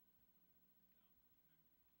more?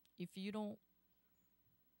 If you don't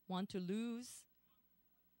want to lose,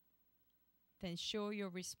 then show your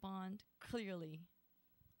response clearly.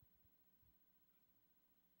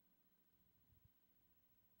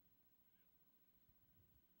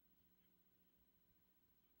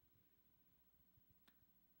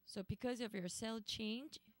 So because of your cell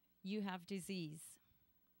change, you have disease.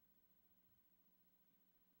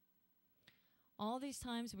 All these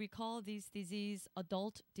times we call this disease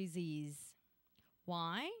adult disease.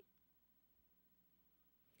 Why?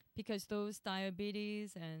 Because those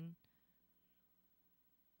diabetes and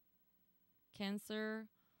cancer,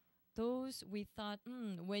 those we thought,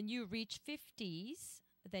 when you reach 50s,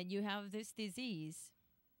 then you have this disease.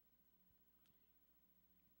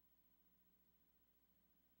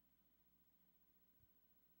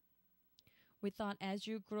 We thought as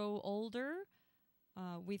you grow older,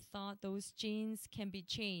 we thought those genes can be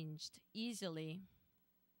changed easily.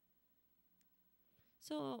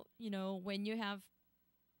 So,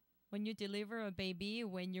 when you deliver a baby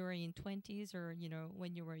when you're in 20s or,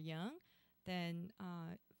 when you were young, then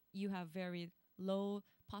you have very low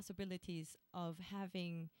possibilities of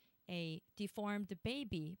having a deformed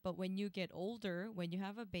baby. But when you get older, when you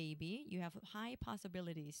have a baby, you have high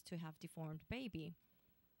possibilities to have deformed baby.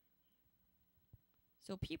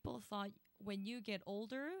 So people thought when you get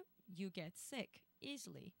older, you get sick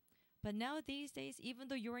easily. But now these days, even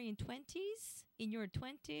though you're in your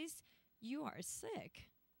 20s, you are sick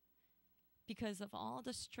because of all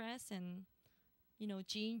the stress and,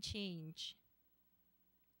 gene change.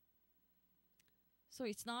 So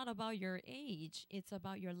it's not about your age, it's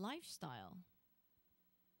about your lifestyle.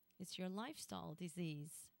 It's your lifestyle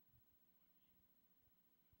disease.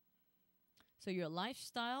 So your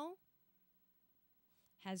lifestyle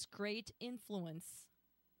has great influence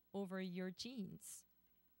over your genes.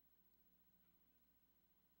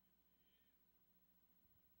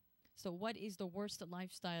 So what is the worst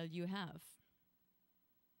lifestyle you have?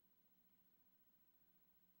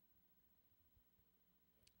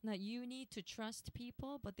 Now you need to trust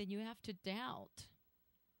people, but then you have to doubt.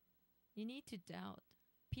 You need to doubt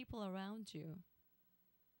people around you.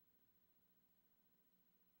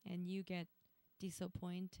 And you get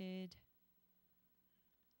disappointed.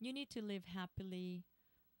 You need to live happily,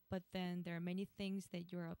 but then there are many things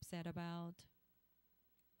that you're upset about.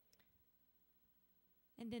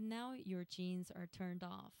 And then now your genes are turned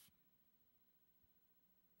off.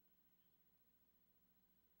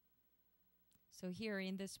 So here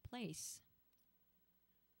in this place,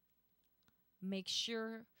 make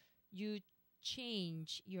sure you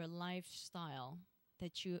change your lifestyle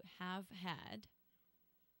that you have had.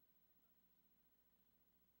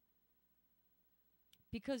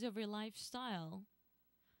 Because of your lifestyle,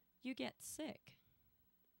 you get sick.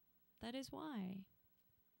 That is why.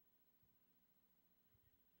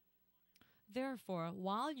 Therefore,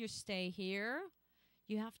 while you stay here,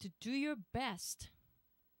 you have to do your best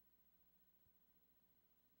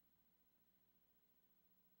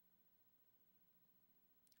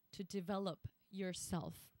to develop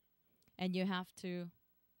yourself. And you have to,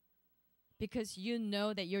 because you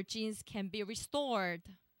know that your genes can be restored.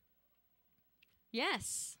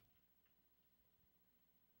 Yes.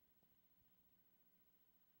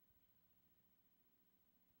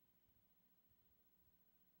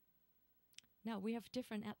 Now we have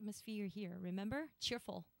different atmosphere here. Remember?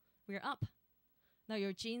 Cheerful. We're up. Now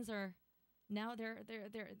your genes are now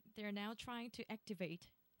they're now trying to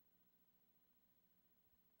activate.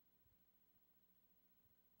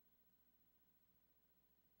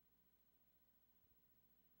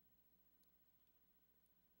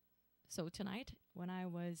 So tonight, when I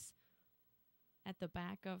was at the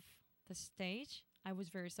back of the stage, I was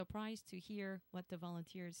very surprised to hear what the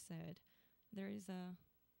volunteers said. There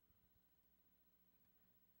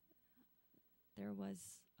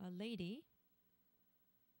was a lady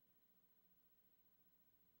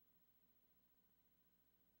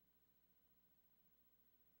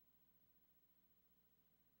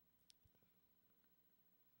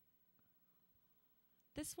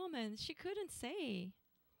this woman, she couldn't say.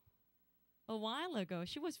 A while ago,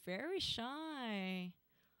 she was very shy.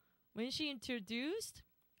 When she introduced,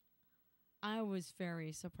 I was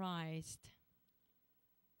very surprised.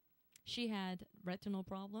 She had retinal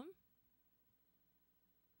problem.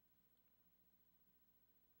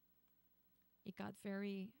 It got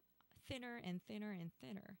very thinner and thinner and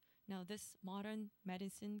thinner. Now this modern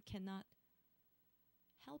medicine cannot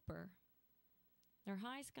help her. Her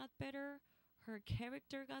eyes got better, her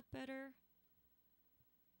character got better.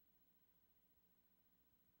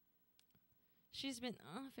 She's been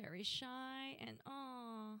very shy and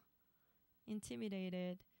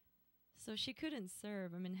intimidated. So she couldn't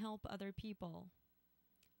serve, help other people.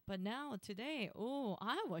 But now, today,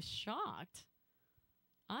 I was shocked.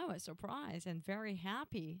 I was surprised and very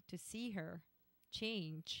happy to see her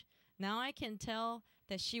change. Now I can tell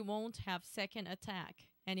that she won't have second attack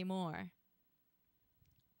anymore.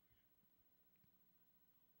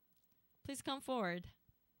 Please come forward.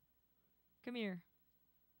 Come here.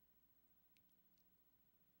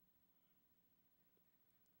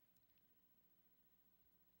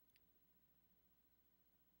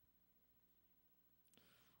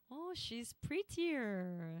 Oh, she's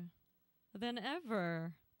prettier than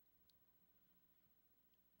ever.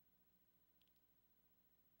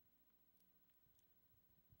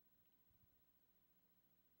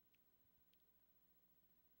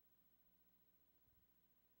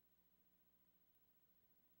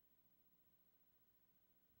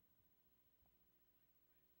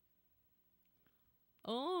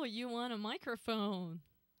 Oh, you want a microphone?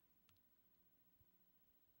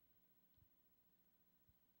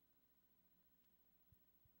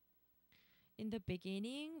 In the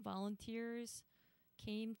beginning, volunteers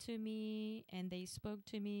came to me and they spoke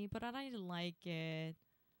to me, but I didn't like it.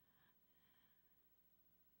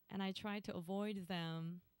 And I tried to avoid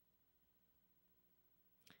them.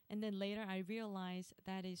 And then later I realized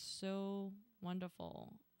that is so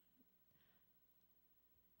wonderful.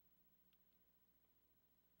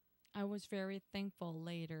 I was very thankful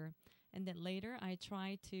later. And then later I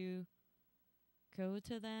tried to go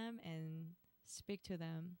to them and speak to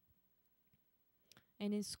them.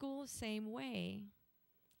 And in school, same way.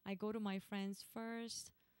 I go to my friends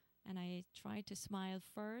first and I try to smile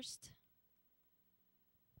first.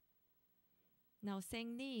 Now,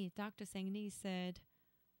 Dr. Sang said,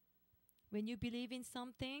 when you believe in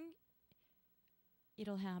something,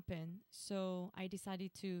 it'll happen. So I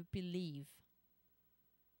decided to believe.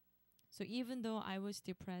 So even though I was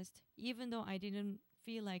depressed, even though I didn't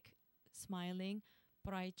feel like smiling,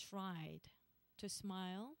 but I tried to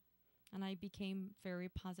smile and I became very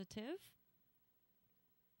positive.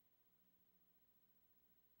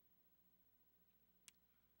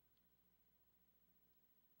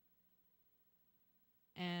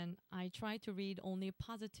 And I try to read only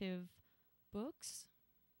positive books.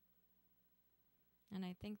 And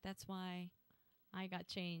I think that's why I got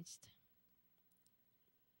changed.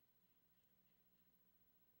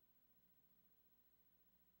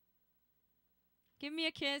 Give me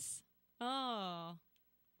a kiss. Oh,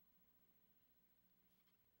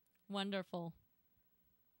 wonderful.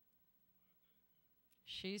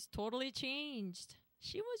 She's totally changed.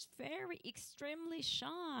 She was very extremely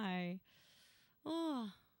shy. Oh,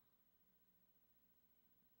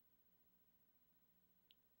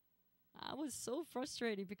 I was so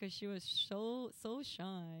frustrated because she was so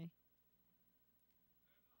shy.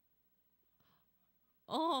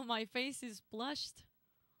 Oh, my face is blushed.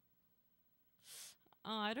 Oh,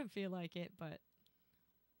 I don't feel like it, but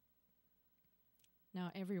now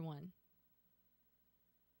everyone.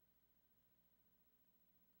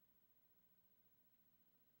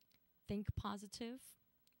 Think positive.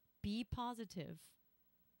 Be positive.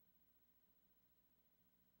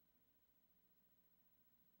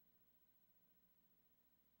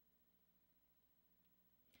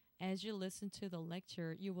 As you listen to the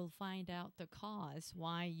lecture, you will find out the cause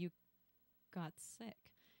why you got sick.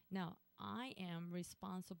 Now, I am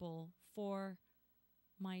responsible for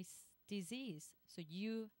my disease. So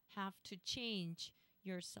you have to change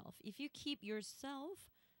yourself. If you keep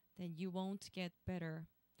yourself, then you won't get better.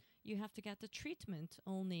 You have to get the treatment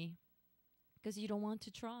only because you don't want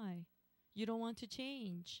to try. You don't want to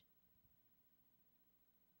change.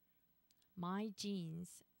 My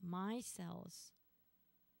genes, my cells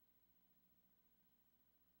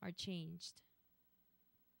are changed.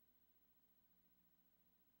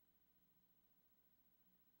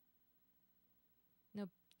 Now,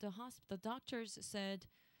 the doctors said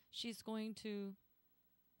she's going to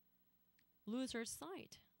lose her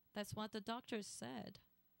sight. That's what the doctors said.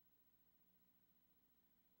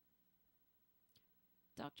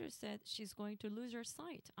 Doctor said she's going to lose her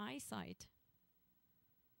eyesight.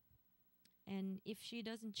 And if she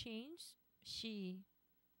doesn't change,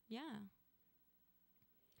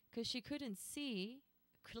 because she couldn't see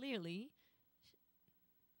clearly,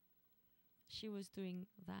 she was doing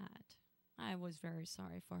that. I was very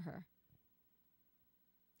sorry for her.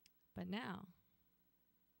 But now,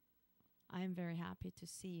 I'm very happy to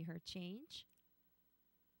see her change.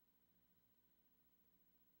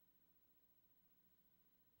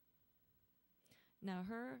 Now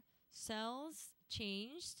her cells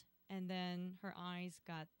changed and then her eyes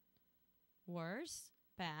got worse,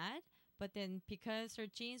 bad. But then because her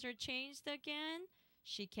genes are changed again,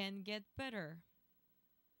 she can get better.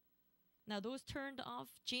 Now those turned off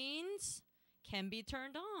genes can be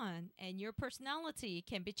turned on and your personality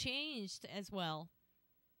can be changed as well.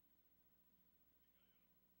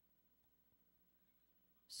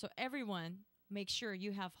 So everyone, make sure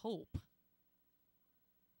you have hope.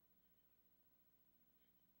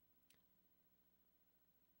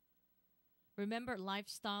 Remember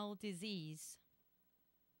lifestyle disease.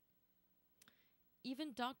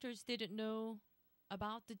 Even doctors didn't know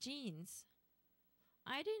about the genes.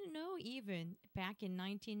 I didn't know even back in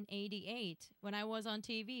 1988 when I was on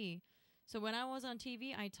TV. So when I was on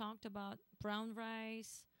TV, I talked about brown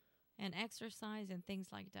rice and exercise and things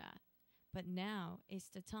like that. But now it's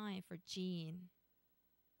the time for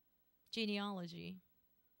genealogy.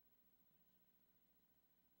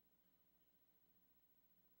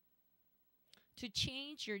 To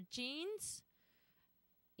change your genes,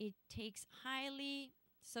 it takes highly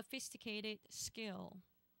sophisticated skill.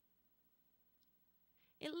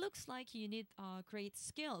 It looks like you need a great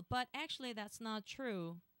skill, but actually that's not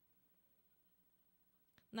true.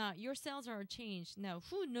 Now, your cells are changed. Now,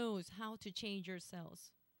 who knows how to change your cells?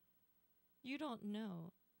 You don't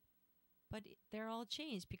know. But they're all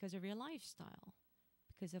changed because of your lifestyle.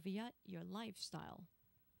 Because of your lifestyle.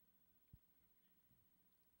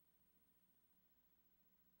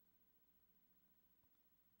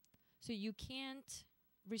 So you can't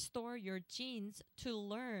restore your genes to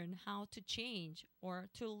learn how to change or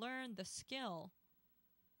to learn the skill.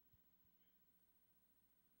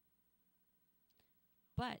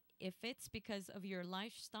 But if it's because of your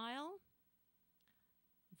lifestyle,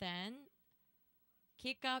 then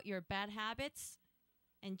kick out your bad habits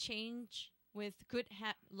and change with good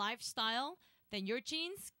lifestyle, then your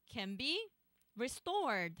genes can be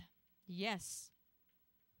restored. Yes.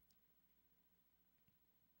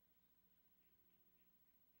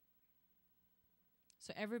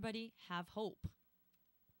 So everybody have hope.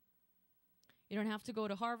 You don't have to go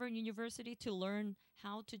to Harvard University to learn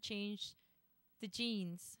how to change the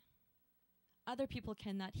genes. Other people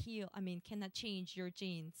cannot cannot change your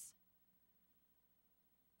genes.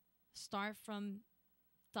 Start from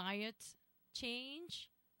diet change,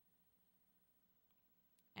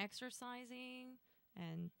 exercising,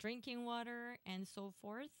 and drinking water, and so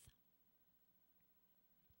forth.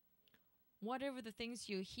 Whatever the things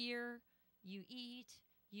you hear, you eat,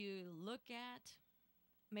 you look at,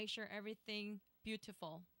 make sure everything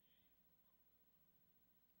beautiful.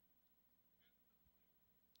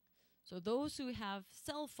 So those who have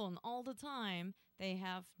cell phone all the time, they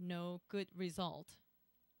have no good result.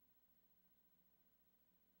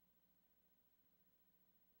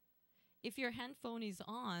 If your handphone is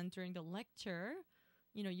on during the lecture,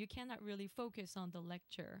 you cannot really focus on the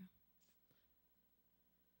lecture.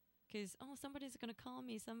 Because, somebody's going to call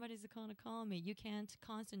me. You can't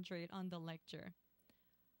concentrate on the lecture.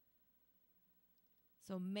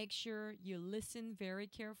 So make sure you listen very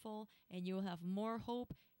careful, and you'll have more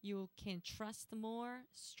hope. You can trust more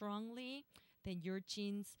strongly. Then your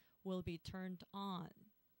genes will be turned on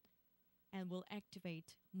and will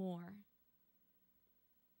activate more.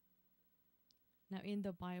 Now in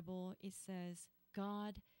the Bible, it says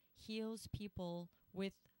God heals people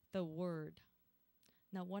with the word.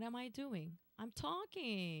 Now what am I doing? I'm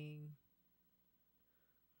talking.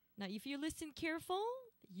 Now if you listen careful,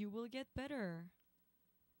 you will get better.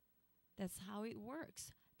 That's how it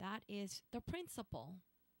works. That is the principle.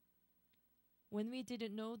 When we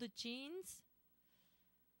didn't know the genes,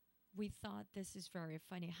 we thought this is very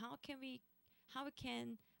funny. How can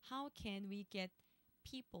we get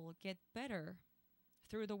people get better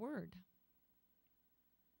through the word?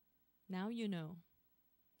 Now you know.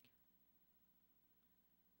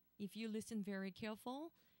 If you listen very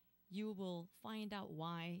careful, you will find out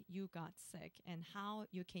why you got sick and how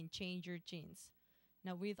you can change your genes.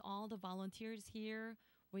 Now with all the volunteers here,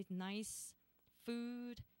 with nice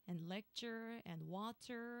food and lecture and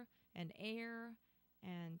water and air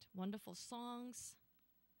and wonderful songs,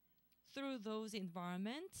 through those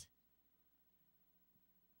environments,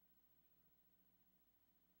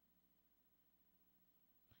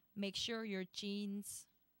 make sure your genes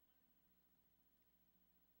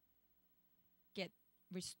get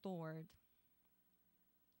restored.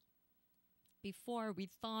 Before, we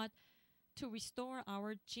thought to restore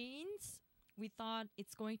our genes, we thought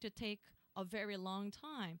it's going to take a very long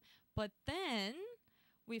time. But then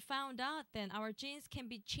we found out that our genes can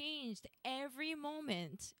be changed every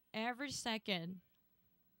moment, every second.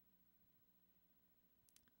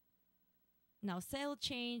 Now, cell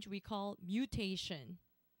change we call mutation.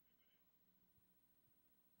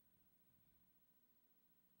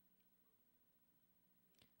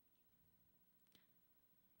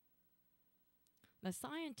 The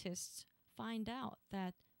scientists find out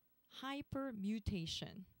that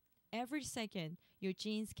hypermutation, every second your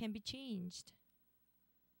genes can be changed.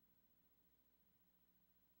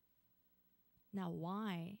 Now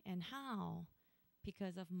why and how?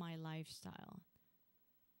 Because of my lifestyle.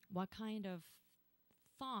 What kind of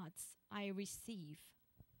thoughts I receive.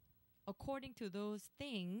 According to those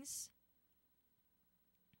things,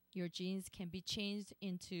 your genes can be changed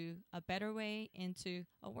into a better way, into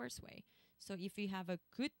a worse way. So if you have a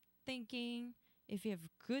good thinking, if you have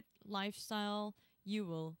good lifestyle, you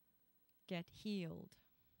will get healed.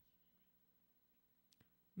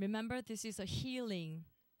 Remember, this is a healing.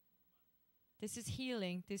 This is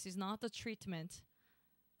healing. This is not a treatment.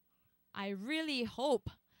 I really hope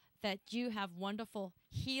that you have wonderful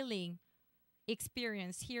healing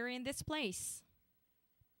experience here in this place.